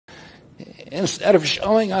Instead of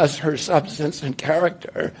showing us her substance and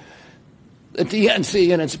character, the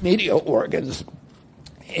DNC and its media organs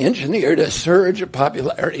engineered a surge of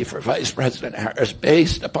popularity for Vice President Harris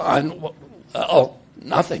based upon, well,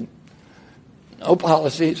 nothing. No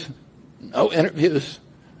policies, no interviews,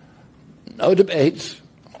 no debates,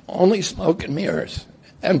 only smoke and mirrors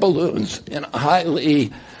and balloons in a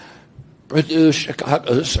highly produced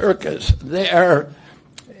Chicago circus. There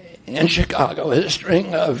in Chicago, a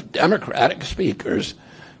string of Democratic speakers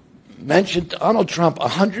mentioned Donald Trump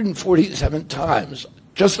 147 times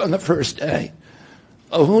just on the first day.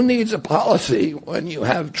 Oh, who needs a policy when you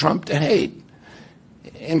have Trump to hate?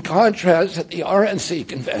 In contrast, at the RNC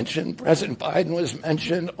convention, President Biden was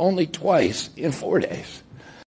mentioned only twice in 4 days.